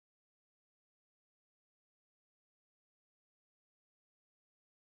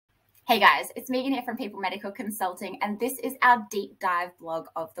Hey guys, it's Megan here from People Medical Consulting, and this is our deep dive blog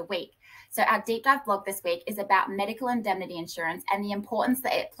of the week. So our deep dive blog this week is about medical indemnity insurance and the importance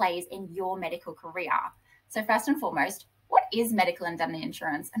that it plays in your medical career. So first and foremost, what is medical indemnity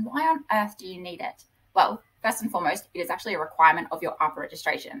insurance and why on earth do you need it? Well, first and foremost, it is actually a requirement of your AHPRA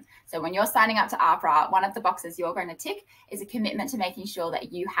registration. So when you're signing up to AHPRA, one of the boxes you're going to tick is a commitment to making sure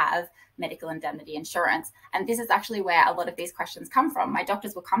that you have medical indemnity insurance. And this is actually where a lot of these questions come from. My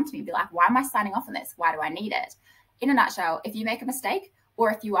doctors will come to me and be like, why am I signing off on this? Why do I need it? In a nutshell, if you make a mistake,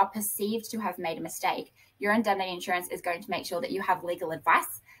 or if you are perceived to have made a mistake, your indemnity insurance is going to make sure that you have legal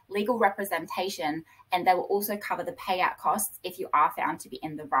advice, legal representation, and they will also cover the payout costs if you are found to be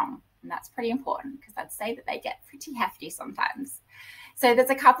in the wrong. And that's pretty important because I'd say that they get pretty hefty sometimes. So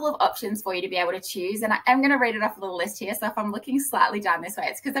there's a couple of options for you to be able to choose, and I'm going to read it off a little list here. So if I'm looking slightly down this way,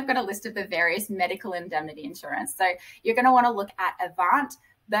 it's because I've got a list of the various medical indemnity insurance. So you're going to want to look at Avant,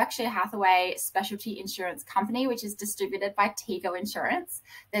 Berkshire Hathaway Specialty Insurance Company, which is distributed by Tego Insurance.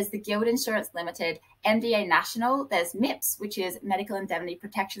 There's the Guild Insurance Limited, MDA National. There's MIPS, which is Medical Indemnity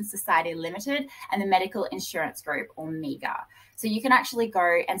Protection Society Limited, and the Medical Insurance Group, or MEGA. So you can actually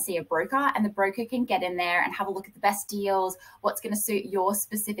go and see a broker, and the broker can get in there and have a look at the best deals, what's going to suit your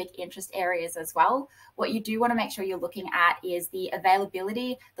specific interest areas as well. What you do want to make sure you're looking at is the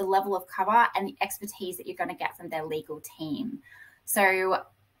availability, the level of cover, and the expertise that you're going to get from their legal team. So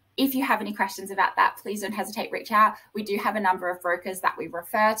if you have any questions about that, please don't hesitate to reach out. We do have a number of brokers that we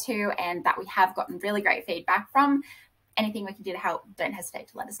refer to and that we have gotten really great feedback from. Anything we can do to help, don't hesitate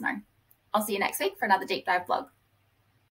to let us know. I'll see you next week for another deep dive vlog.